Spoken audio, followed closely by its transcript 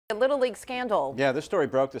A Little League scandal. Yeah, this story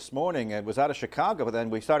broke this morning. It was out of Chicago, but then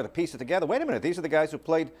we started to piece it together. Wait a minute, these are the guys who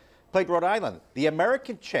played Rhode Island. The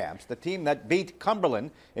American champs, the team that beat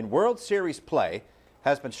Cumberland in World Series play,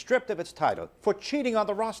 has been stripped of its title for cheating on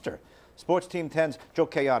the roster. Sports Team 10's Joe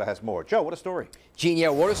Kayada has more. Joe, what a story. Gene, yeah,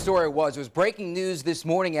 what a story it was. It was breaking news this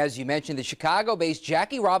morning, as you mentioned. The Chicago-based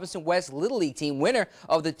Jackie Robinson West Little League team, winner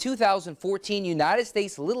of the 2014 United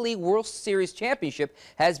States Little League World Series Championship,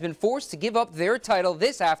 has been forced to give up their title.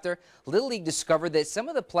 This after Little League discovered that some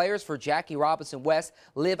of the players for Jackie Robinson West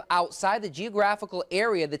live outside the geographical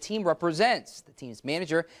area the team represents. The team's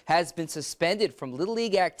manager has been suspended from Little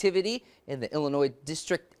League activity, in the Illinois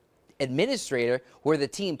District Administrator, where the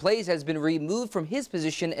team plays, has been removed from his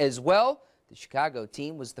position as well. The Chicago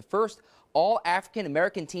team was the first all-African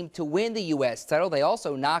American team to win the U.S. title. They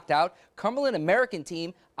also knocked out Cumberland American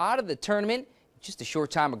team out of the tournament. Just a short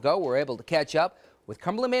time ago, we were able to catch up with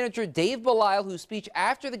Cumberland manager Dave Belisle, whose speech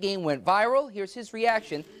after the game went viral. Here's his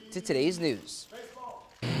reaction to today's news.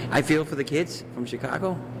 I feel for the kids from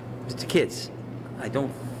Chicago. It's the kids. I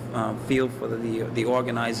don't feel for the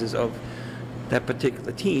organizers of that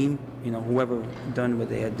particular team. You know, whoever done what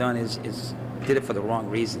they had done did it for the wrong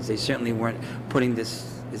reasons. They certainly weren't putting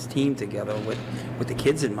this team together with the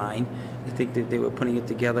kids in mind. I think that they were putting it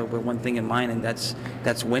together with one thing in mind, and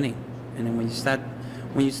that's winning. And then when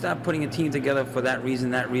you start putting a team together for that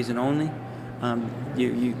reason only,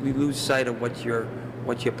 you lose sight of what you're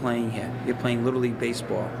playing here. You're playing Little League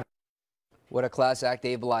baseball. What a class act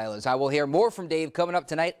Dave Belisle is. I will hear more from Dave coming up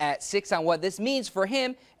tonight at 6 on what this means for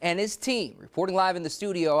him and his team. Reporting live in the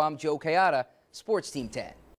studio, I'm Joe Kayada, Sports Team 10.